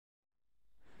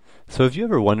So have you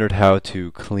ever wondered how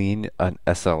to clean an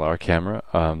SLR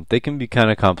camera? They can be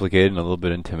kind of complicated and a little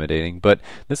bit intimidating, but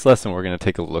this lesson we're going to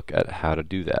take a look at how to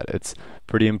do that. It's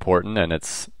pretty important, and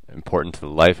it's important to the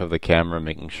life of the camera,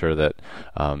 making sure that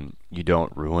you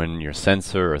don't ruin your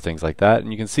sensor or things like that.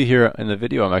 And you can see here in the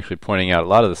video I'm actually pointing out a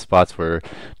lot of the spots where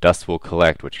dust will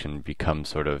collect, which can become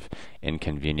sort of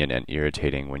inconvenient and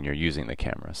irritating when you're using the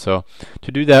camera. So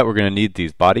to do that, we're going to need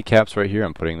these body caps right here.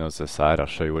 I'm putting those aside. I'll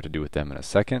show you what to do with them in a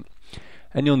second.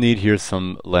 And you'll need here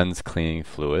some lens cleaning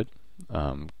fluid,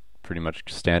 pretty much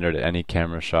standard at any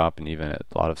camera shop and even at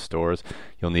a lot of stores.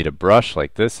 You'll need a brush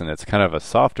like this, and it's kind of a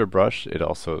softer brush. It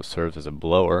also serves as a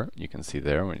blower. You can see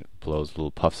there when it blows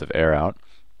little puffs of air out.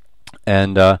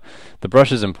 And the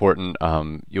brush is important.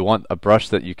 You'll want a brush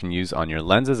that you can use on your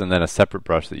lenses, and then a separate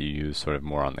brush that you use sort of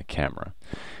more on the camera.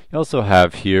 You also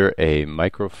have here a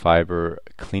microfiber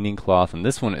cleaning cloth, and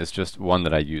this one is just one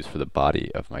that I use for the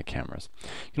body of my cameras.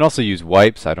 You can also use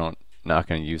wipes. Not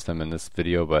going to use them in this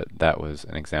video, but that was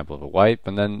an example of a wipe.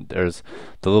 And then there's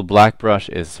the little black brush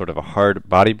is sort of a hard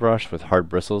body brush with hard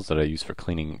bristles that I use for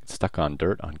cleaning stuck-on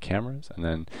dirt on cameras. And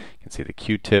then you can see the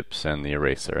Q-tips and the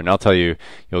eraser. And I'll tell you,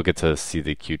 you'll get to see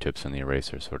the Q-tips and the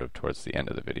eraser sort of towards the end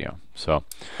of the video. So,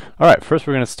 all right, first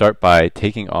we're going to start by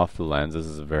taking off the lens. This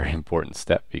is a very important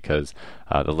step because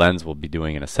the lens we'll be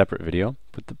doing in a separate video.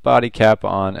 Put the body cap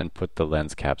on and put the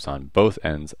lens caps on both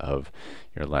ends of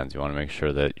your lens. You want to make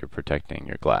sure that you're protecting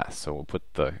your glass. So we'll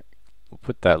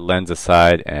put that lens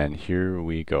aside, and here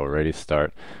we go, ready to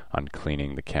start on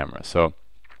cleaning the camera. So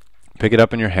pick it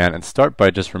up in your hand and start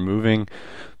by just removing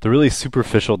the really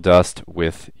superficial dust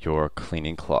with your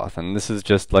cleaning cloth. And this is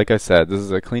just, like I said, this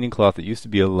is a cleaning cloth that used to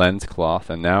be a lens cloth,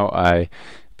 and now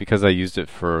because I used it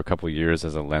for a couple years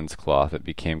as a lens cloth, it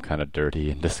became kind of dirty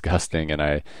and disgusting, and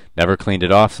I never cleaned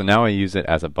it off. So now I use it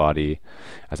as a body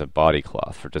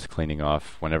cloth for just cleaning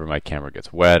off whenever my camera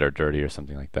gets wet or dirty or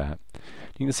something like that.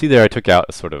 You can see there I took out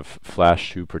a sort of flash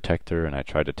shoe protector, and I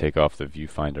tried to take off the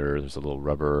viewfinder. There's a little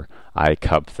rubber eye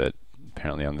cup that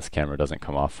apparently on this camera doesn't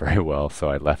come off very well, so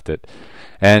I left it.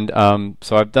 And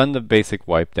so I've done the basic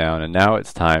wipe down, and now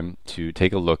it's time to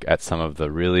take a look at some of the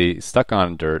really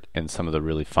stuck-on dirt in some of the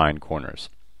really fine corners.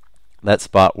 That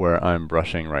spot where I'm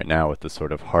brushing right now with the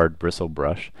sort of hard bristle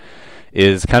brush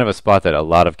is kind of a spot that a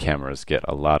lot of cameras get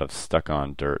a lot of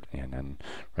stuck-on dirt in. And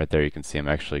right there you can see I'm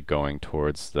actually going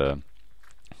towards the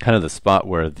kind of the spot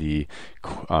where the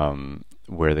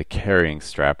carrying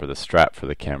strap or the strap for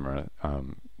the camera,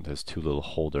 there's two little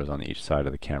holders on each side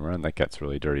of the camera, and that gets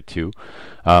really dirty too.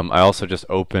 I also just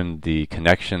opened the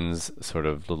connections sort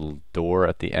of little door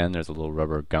at the end. There's a little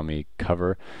rubber gummy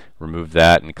cover. Removed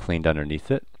that and cleaned underneath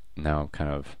it. Now I'm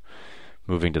kind of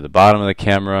moving to the bottom of the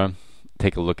camera.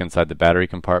 Take a look inside the battery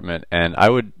compartment, and I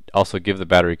would also give the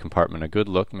battery compartment a good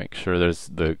look. Make sure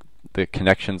the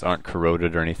connections aren't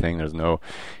corroded or anything. There's no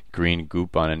green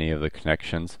goop on any of the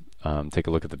connections. Take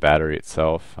a look at the battery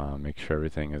itself. Make sure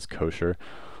everything is kosher.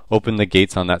 Open the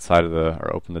gates on that side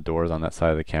or open the doors on that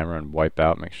side of the camera and wipe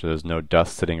out. Make sure there's no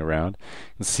dust sitting around.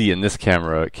 You can see in this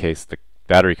camera case the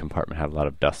battery compartment had a lot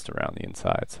of dust around the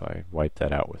inside, so I wiped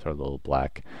that out with our little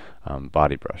black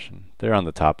body brush. And there on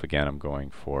the top again, I'm going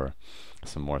for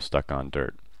some more stuck-on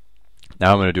dirt.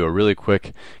 Now I'm going to do a really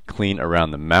quick clean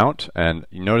around the mount, and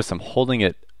you notice I'm holding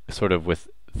it sort of with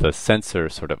the sensor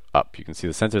sort of up. You can see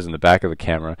the sensor's in the back of the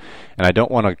camera, and I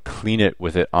don't want to clean it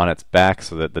with it on its back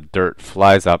so that the dirt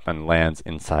flies up and lands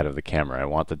inside of the camera. I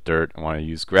want to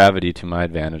use gravity to my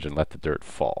advantage and let the dirt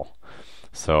fall.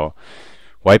 So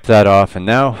wipe that off, and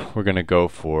now we're going to go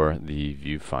for the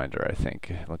viewfinder. I think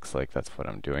it looks like that's what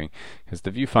I'm doing, because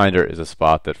the viewfinder is a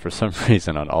spot that for some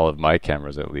reason on all of my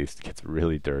cameras at least gets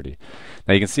really dirty.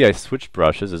 Now you can see I switched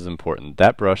brushes. This is important.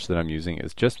 That brush that I'm using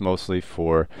is just mostly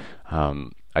for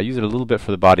I use it a little bit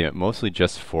for the body, but mostly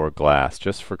just for glass,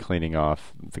 just for cleaning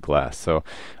off the glass. So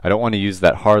I don't want to use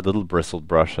that hard little bristled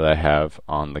brush that I have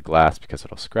on the glass because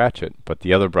it'll scratch it, but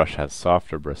the other brush has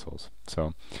softer bristles.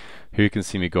 So here you can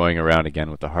see me going around again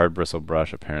with the hard bristle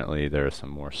brush. Apparently there's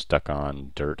some more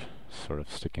stuck-on dirt sort of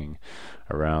sticking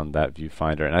around that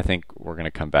viewfinder, and I think we're going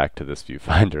to come back to this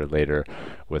viewfinder later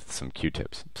with some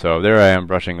Q-tips. So there I am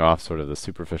brushing off sort of the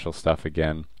superficial stuff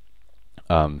again.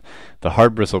 The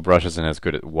hard bristle brush isn't as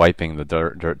good at wiping the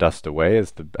dirt dust away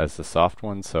as the soft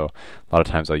one, so a lot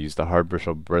of times I'll use the hard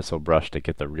bristle brush to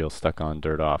get the real stuck-on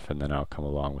dirt off, and then I'll come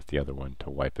along with the other one to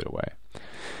wipe it away.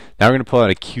 Now we're going to pull out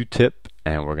a Q-tip,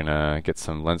 and we're going to get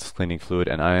some lens cleaning fluid,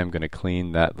 and I am going to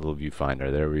clean that little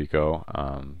viewfinder. There we go.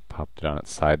 Popped it on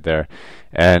its side there,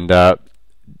 and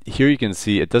here you can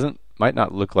see it might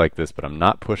not look like this, but I'm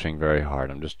not pushing very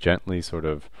hard. I'm just gently sort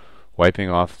of wiping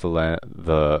off the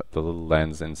little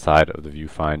lens inside of the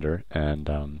viewfinder,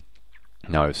 and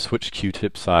now I've switched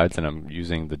Q-tip sides, and I'm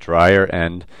using the drier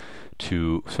end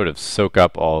to sort of soak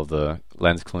up all the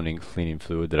lens cleaning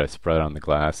fluid that I spread on the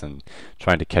glass, and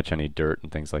trying to catch any dirt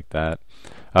and things like that.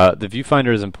 The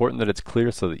viewfinder is important that it's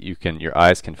clear so that your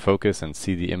eyes can focus and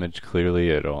see the image clearly.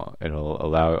 It'll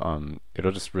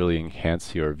just really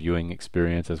enhance your viewing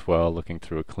experience as well, looking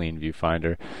through a clean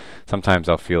viewfinder. Sometimes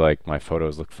I'll feel like my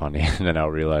photos look funny and then I'll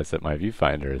realize that my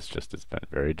viewfinder has been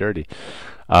very dirty.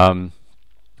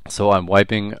 So I'm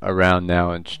wiping around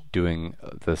now and doing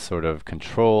the sort of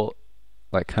control,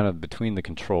 like kind of between the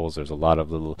controls. There's a lot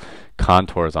of little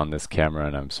contours on this camera,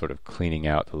 and I'm sort of cleaning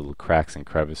out the little cracks and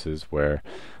crevices where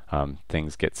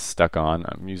things get stuck on.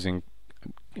 I'm using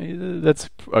that's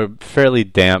a fairly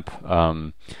damp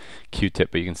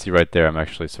Q-tip, but you can see right there I'm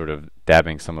actually sort of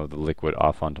dabbing some of the liquid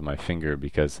off onto my finger,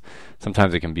 because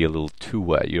sometimes it can be a little too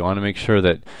wet. You want to make sure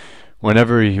that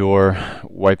whenever you're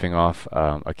wiping off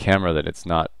a camera that it's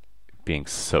not being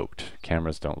soaked.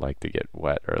 Cameras don't like to get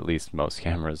wet, or at least most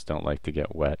cameras don't like to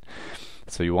get wet.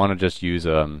 So you want to just use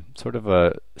sort of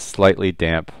a slightly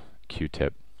damp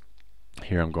Q-tip.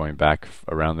 Here I'm going back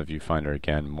around the viewfinder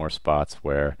again, more spots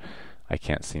where I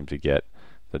can't seem to get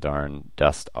the darn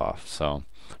dust off. So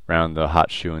around the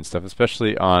hot shoe and stuff,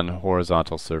 especially on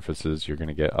horizontal surfaces, you're going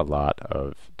to get a lot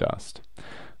of dust.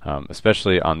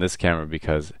 Especially on this camera,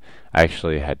 because I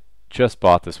actually had just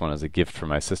bought this one as a gift for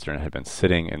my sister, and it had been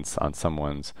sitting on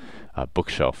someone's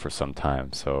bookshelf for some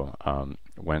time. So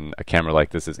when a camera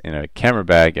like this is in a camera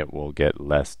bag, it will get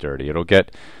less dirty. It'll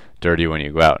get dirty when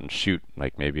you go out and shoot,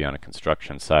 like maybe on a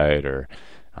construction site or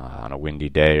on a windy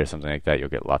day or something like that. You'll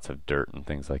get lots of dirt and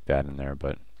things like that in there,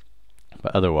 but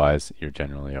otherwise you're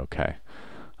generally okay.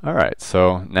 Alright,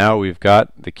 so now we've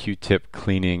got the Q-tip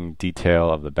cleaning detail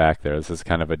of the back there. This is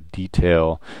kind of a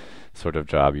detail sort of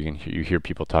job. You hear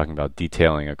people talking about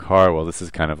detailing a car. Well, this is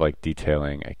kind of like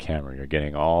detailing a camera. You're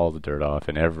getting all the dirt off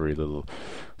in every little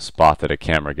spot that a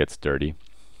camera gets dirty.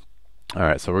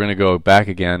 Alright, so we're going to go back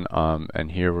again,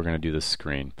 and here we're going to do the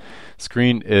screen.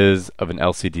 Screen is of an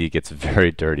LCD gets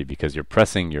very dirty because you're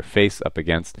pressing your face up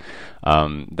against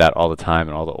that all the time,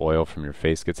 and all the oil from your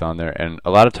face gets on there. And a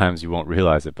lot of times you won't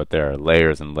realize it, but there are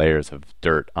layers and layers of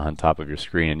dirt on top of your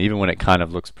screen. And even when it kind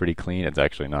of looks pretty clean, it's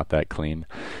actually not that clean.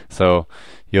 So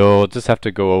you'll just have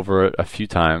to go over it a few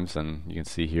times, and you can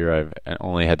see here I've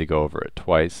only had to go over it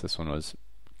twice. This one was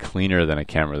cleaner than a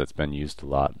camera that's been used a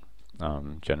lot.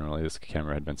 Generally, this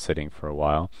camera had been sitting for a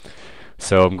while.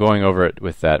 So I'm going over it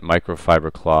with that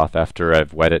microfiber cloth. After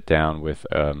I've wet it down with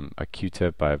a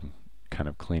Q-tip, I'm kind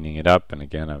of cleaning it up. And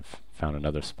again, I've found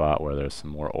another spot where there's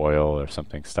some more oil or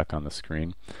something stuck on the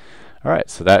screen. Alright,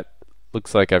 so that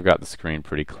looks like I've got the screen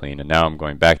pretty clean. And now I'm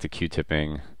going back to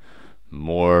Q-tipping,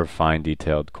 more fine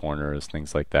detailed corners,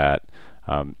 things like that.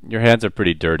 Your hands are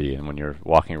pretty dirty, and when you're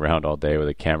walking around all day with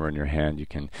a camera in your hand, you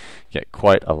can get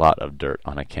quite a lot of dirt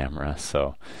on a camera.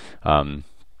 So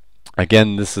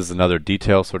again, this is another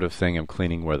detail sort of thing. I'm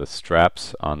cleaning where the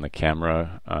straps on the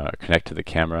camera connect to the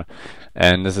camera,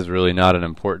 and this is really not an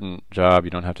important job. You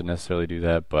don't have to necessarily do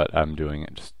that, but I'm doing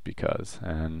it just because.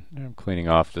 And I'm cleaning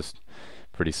off just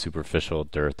pretty superficial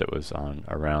dirt that was on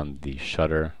around the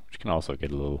shutter, which can also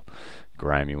get a little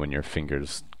grimy when your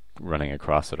fingers running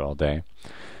across it all day.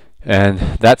 And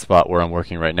that spot where I'm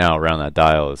working right now around that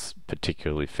dial is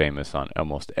particularly famous. On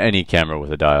almost any camera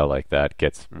with a dial like that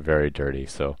gets very dirty,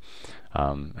 so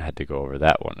I had to go over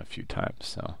that one a few times.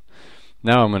 So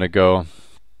now I'm going to go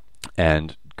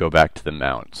back to the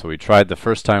mount. So we tried the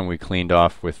first time, we cleaned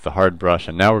off with the hard brush,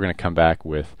 and now we're going to come back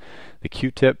with the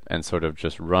Q-tip and sort of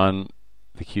just run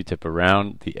the Q-tip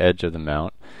around the edge of the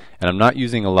mount. And I'm not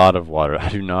using a lot of water. I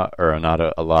do not, or not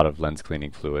a lot of lens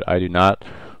cleaning fluid. I do not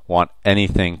want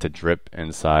anything to drip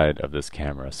inside of this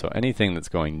camera. So anything that's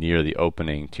going near the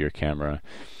opening to your camera,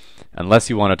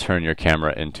 unless you want to turn your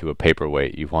camera into a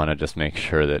paperweight, you want to just make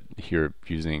sure that you're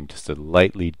using just a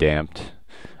lightly damped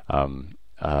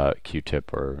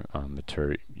Q-tip or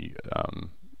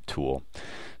tool.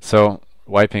 So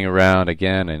wiping around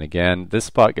again and again. This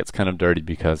spot gets kind of dirty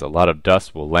because a lot of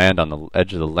dust will land on the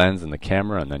edge of the lens in the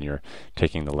camera, and then you're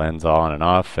taking the lens on and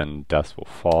off, and dust will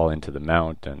fall into the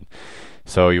mount. And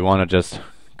so you want to just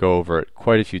go over it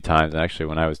quite a few times. And actually,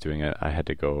 when I was doing it, I had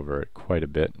to go over it quite a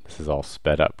bit. This is all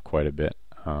sped up quite a bit.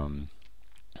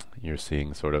 You're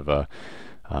seeing sort of a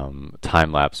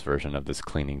time-lapse version of this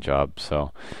cleaning job.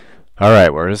 So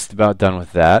alright, we're just about done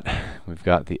with that. We've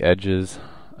got the edges,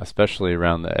 especially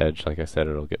around the edge. Like I said,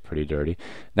 it'll get pretty dirty.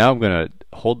 Now I'm going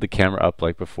to hold the camera up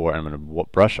like before, and I'm going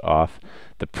to brush off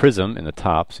the prism in the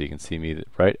top, so you can see me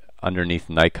right underneath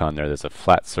Nikon there's a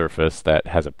flat surface that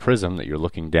has a prism that you're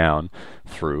looking down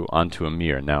through onto a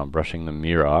mirror. Now I'm brushing the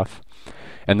mirror off,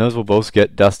 and those will both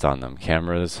get dust on them.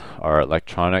 Cameras are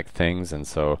electronic things, and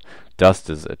so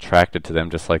dust is attracted to them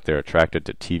just like they're attracted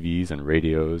to TVs and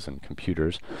radios and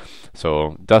computers.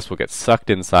 So dust will get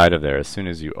sucked inside of there as soon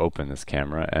as you open this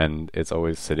camera, and it's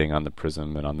always sitting on the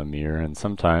prism and on the mirror, and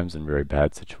sometimes in very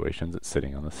bad situations it's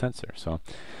sitting on the sensor. So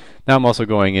now I'm also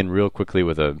going in real quickly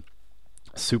with a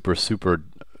super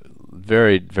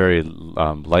very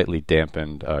lightly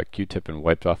dampened Q-tip and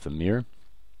wiped off the mirror.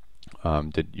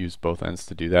 Did use both ends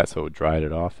to do that, so it dried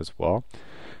it off as well.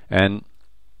 And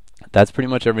that's pretty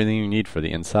much everything you need for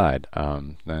the inside.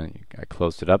 Then I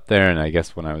closed it up there, and I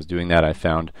guess when I was doing that I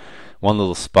found one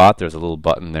little spot. There's a little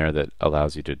button there that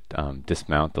allows you to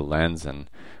dismount the lens, and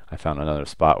I found another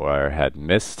spot where I had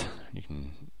missed.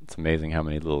 It's amazing how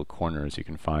many little corners you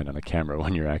can find on a camera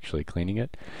when you're actually cleaning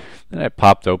it. Then I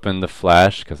popped open the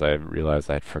flash because I realized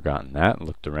I had forgotten that, and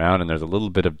looked around, and there's a little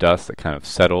bit of dust that kind of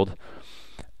settled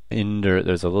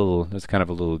there's kind of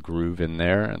a little groove in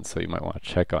there, and so you might want to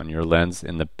check on your lens.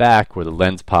 In the back where the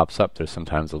lens pops up, there's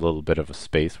sometimes a little bit of a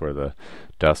space where the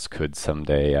dust could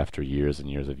someday, after years and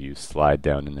years of use, slide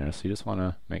down in there. So you just want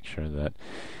to make sure that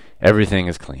everything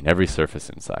is clean, every surface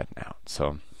inside and out.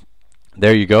 So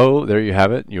there you go, there you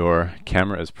have it. Your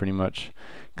camera is pretty much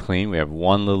clean. We have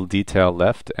one little detail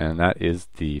left, and that is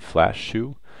the flash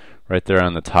shoe right there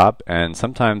on the top, and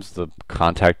sometimes the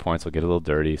contact points will get a little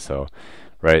dirty, so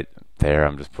right there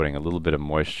I'm just putting a little bit of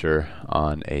moisture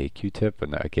on a Q-tip,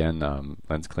 and again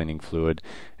lens cleaning fluid,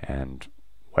 and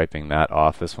wiping that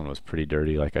off. This one was pretty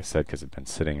dirty, like I said, because it had been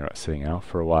sitting out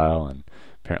for a while, and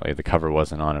apparently the cover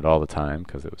wasn't on it all the time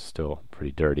because it was still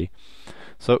pretty dirty.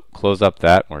 So close up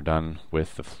that, we're done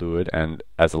with the fluid, and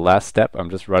as a last step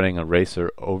I'm just running a eraser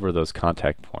over those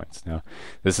contact points. Now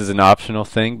this is an optional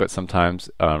thing, but sometimes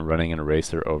running an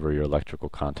eraser over your electrical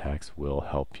contacts will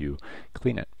help you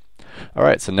clean it.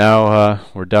 Alright, so now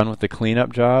we're done with the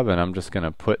cleanup job, and I'm just going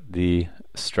to put the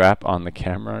strap on the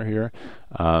camera here.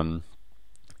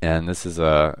 And this is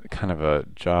a kind of a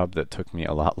job that took me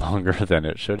a lot longer than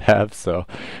it should have, so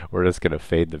we're just going to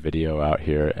fade the video out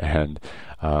here and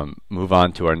move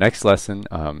on to our next lesson.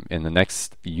 In the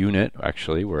next unit,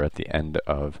 actually, we're at the end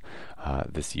of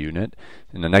this unit.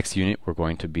 In the next unit, we're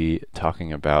going to be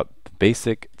talking about the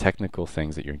basic technical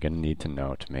things that you're going to need to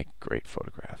know to make great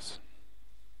photographs.